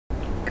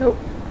Go.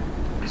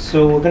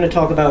 So we're going to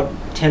talk about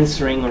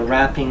tensoring or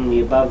wrapping the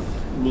above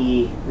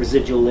knee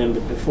residual limb,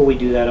 but before we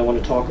do that I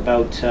want to talk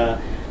about a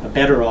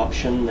better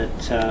option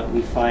that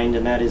we find,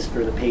 and that is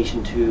for the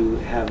patient to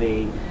have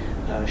a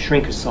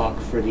shrinker sock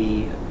for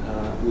the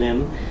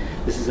limb.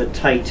 This is a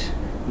tight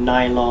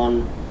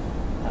nylon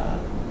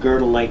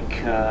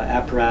girdle-like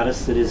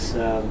apparatus that is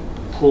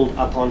pulled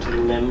up onto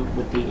the limb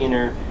with the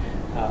inner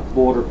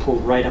border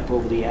pulled right up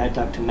over the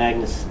adductor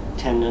magnus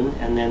tendon,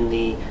 and then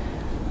the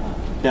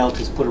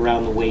belt is put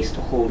around the waist to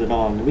hold it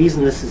on. The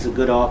reason this is a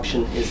good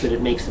option is that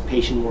it makes the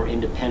patient more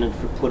independent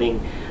for putting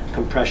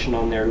compression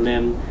on their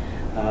limb.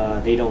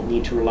 They don't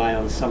need to rely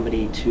on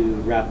somebody to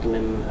wrap the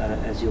limb,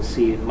 as you'll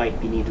see it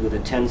might be needed with a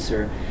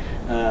tensor.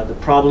 The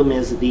problem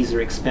is that these are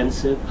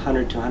expensive,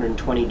 $100 to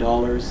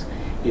 $120.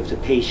 If the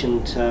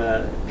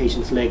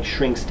patient's leg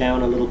shrinks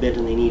down a little bit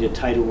and they need a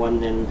tighter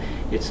one, then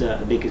it's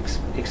a big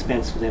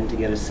expense for them to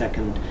get a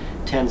second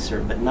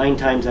tensor. But 9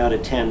 times out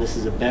of 10, this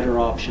is a better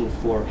option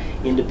for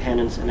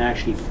independence and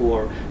actually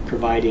for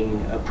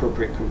providing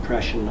appropriate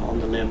compression on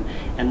the limb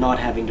and not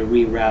having to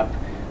rewrap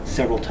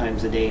several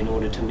times a day in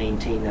order to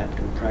maintain that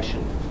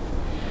compression.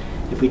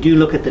 If we do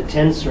look at the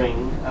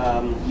tensoring,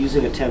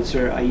 using a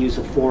tensor, I use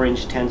a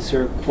 4-inch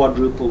tensor,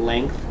 quadruple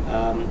length.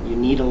 You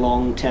need a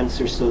long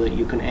tensor so that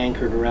you can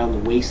anchor it around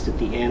the waist at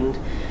the end.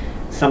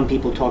 Some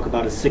people talk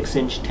about a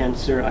 6-inch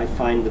tensor. I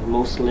find with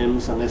most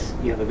limbs, unless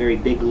you have a very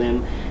big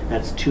limb,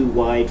 that's too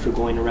wide for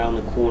going around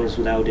the corners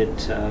without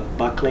it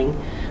buckling.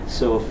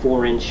 So a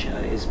 4-inch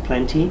is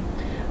plenty.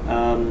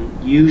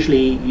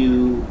 Usually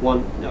you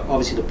want,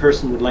 obviously the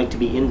person would like to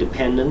be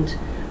independent,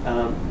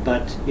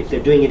 but if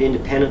they're doing it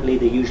independently,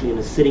 they're usually in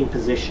a sitting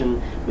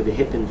position with a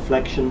hip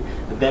inflection.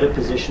 A better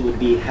position would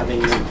be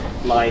having them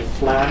lie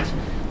flat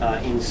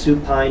in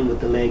supine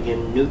with the leg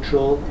in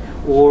neutral,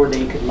 or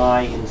they could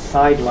lie in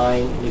side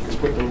lying and you can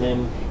put the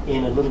limb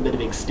in a little bit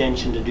of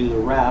extension to do the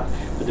wrap,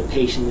 but the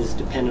patient is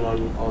dependent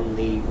on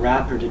the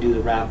wrapper to do the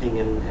wrapping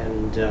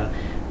and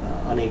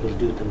unable to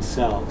do it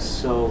themselves.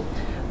 So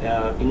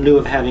in lieu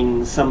of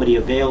having somebody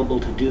available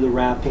to do the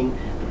wrapping,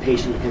 the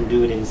patient can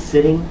do it in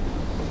sitting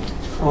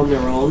on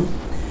their own,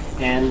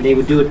 and they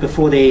would do it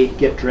before they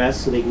get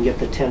dressed so they can get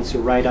the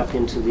tensor right up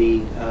into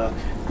the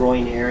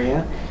groin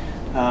area.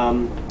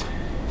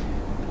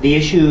 The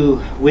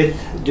issue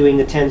with doing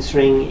the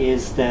tensoring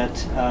is that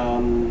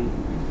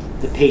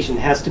the patient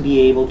has to be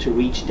able to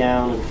reach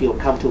down and feel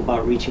comfortable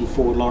about reaching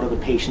forward. A lot of the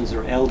patients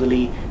are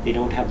elderly, they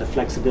don't have the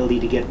flexibility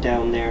to get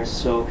down there,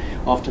 so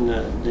often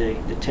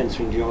the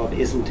tensoring job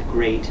isn't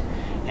great,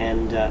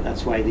 and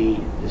that's why the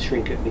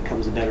shrinker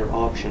becomes a better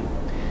option.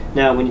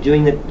 Now, when you're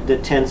doing the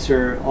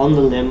tensor on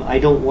the limb, I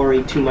don't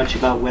worry too much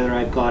about whether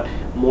I've got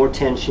more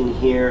tension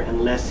here and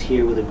less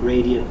here with a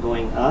gradient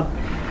going up,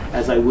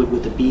 as I would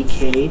with the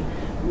BK,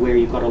 where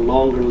you've got a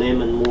longer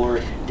limb and more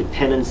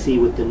dependency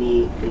with the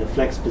knee in the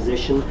flexed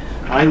position.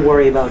 I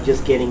worry about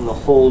just getting the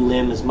whole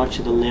limb, as much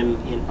of the limb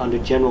under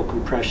general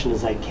compression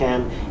as I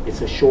can.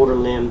 It's a shorter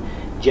limb,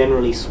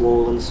 generally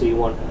swollen, so you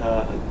want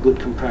a good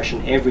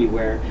compression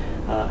everywhere,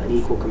 an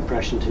equal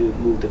compression to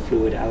move the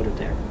fluid out of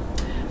there.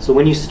 So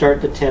when you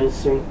start the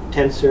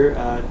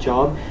tensor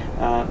job,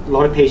 a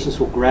lot of patients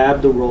will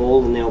grab the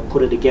roll and they'll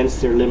put it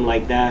against their limb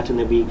like that, and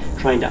they'll be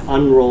trying to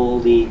unroll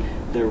the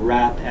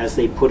wrap as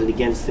they put it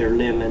against their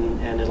limb,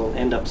 and it'll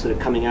end up sort of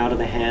coming out of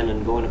the hand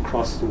and going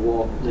across the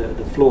wall,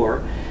 the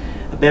floor.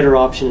 A better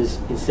option is,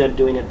 instead of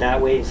doing it that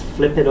way, is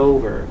flip it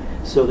over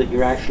so that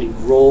you're actually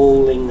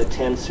rolling the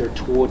tensor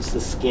towards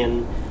the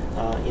skin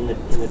in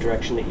the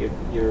direction that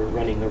you're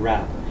running the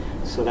wrap.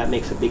 So that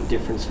makes a big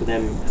difference for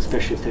them,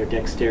 especially if their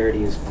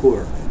dexterity is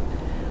poor.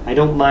 I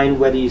don't mind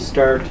whether you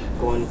start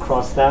going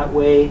across that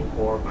way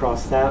or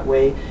across that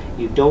way.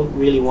 You don't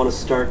really want to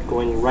start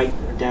going right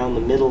down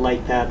the middle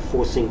like that,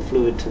 forcing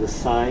fluid to the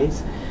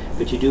sides,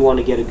 but you do want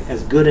to get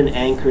as good an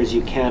anchor as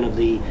you can of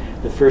the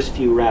first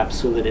few wraps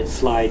so that it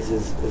slides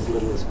as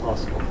little as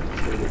possible.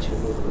 It's going to get you to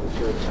move a little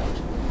further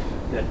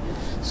out. Good.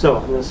 So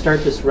I'm going to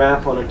start this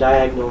wrap on a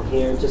diagonal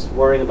here, just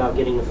worrying about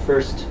getting the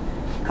first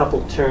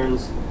couple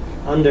turns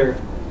under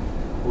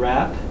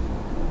wrap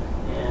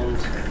and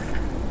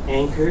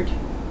anchored.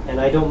 And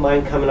I don't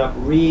mind coming up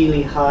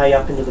really high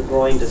up into the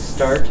groin to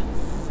start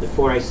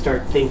before I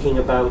start thinking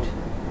about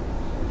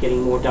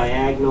getting more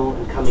diagonal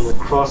and coming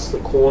across the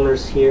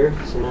corners here.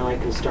 So now I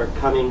can start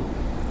coming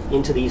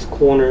into these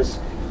corners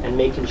and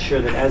making sure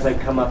that as I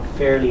come up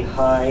fairly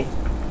high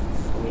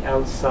on the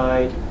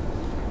outside,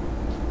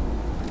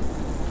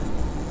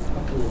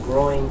 up in the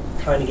groin,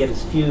 trying to get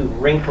as few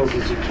wrinkles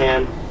as you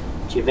can,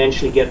 to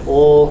eventually get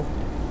all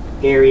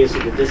areas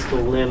of the distal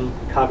limb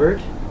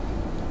covered.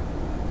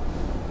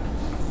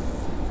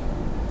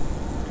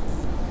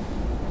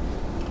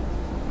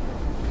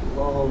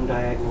 Long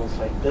diagonals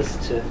like this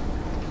to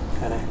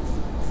kind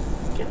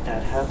of get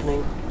that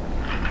happening.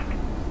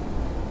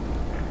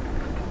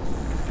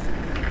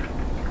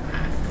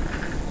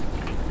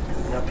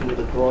 Coming up into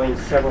the groin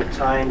several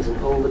times and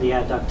over the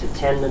adductor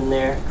tendon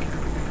there,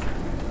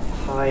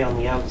 high on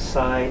the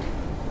outside.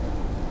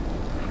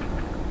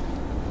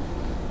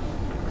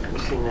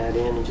 pressing that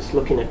in and just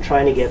looking at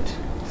trying to get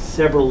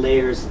several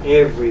layers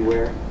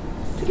everywhere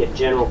to get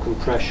general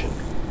compression.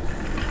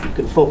 You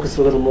can focus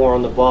a little more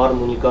on the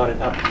bottom when you've got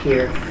it up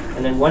here,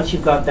 and then once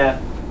you've got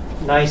that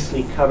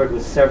nicely covered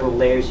with several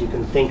layers, you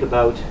can think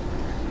about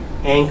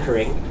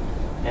anchoring,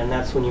 and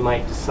that's when you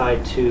might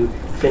decide to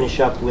finish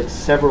up with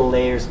several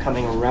layers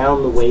coming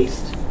around the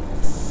waist.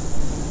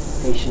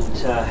 Patient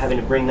having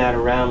to bring that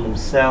around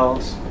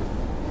themselves,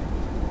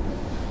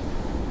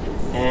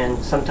 and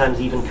sometimes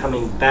even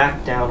coming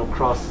back down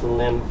across the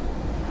limb.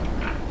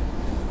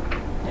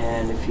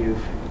 And if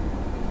you've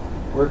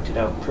worked it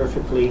out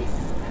perfectly,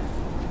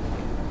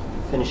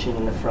 finishing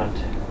in the front.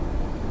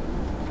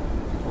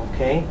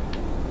 Okay?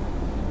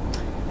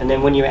 And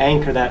then when you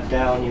anchor that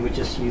down, you would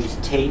just use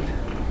tape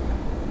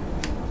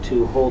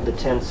to hold the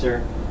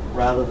tensor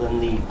rather than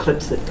the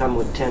clips that come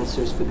with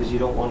tensors, because you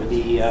don't want to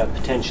be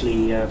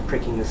potentially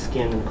pricking the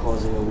skin and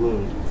causing a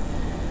wound.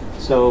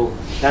 So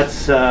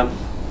that's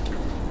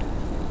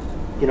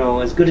you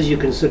know, as good as you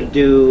can sort of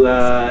do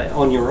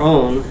on your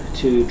own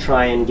to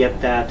try and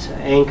get that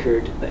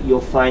anchored. But you'll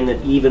find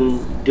that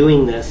even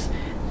doing this,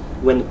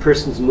 when the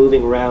person's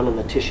moving around and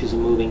the tissues are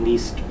moving,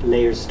 these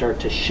layers start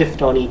to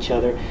shift on each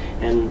other,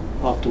 and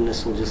often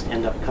this will just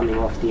end up coming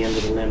off the end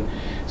of the limb.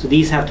 So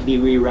these have to be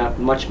rewrapped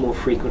much more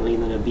frequently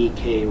than a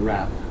BK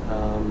wrap,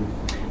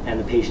 and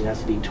the patient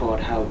has to be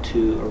taught how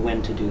to or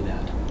when to do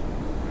that.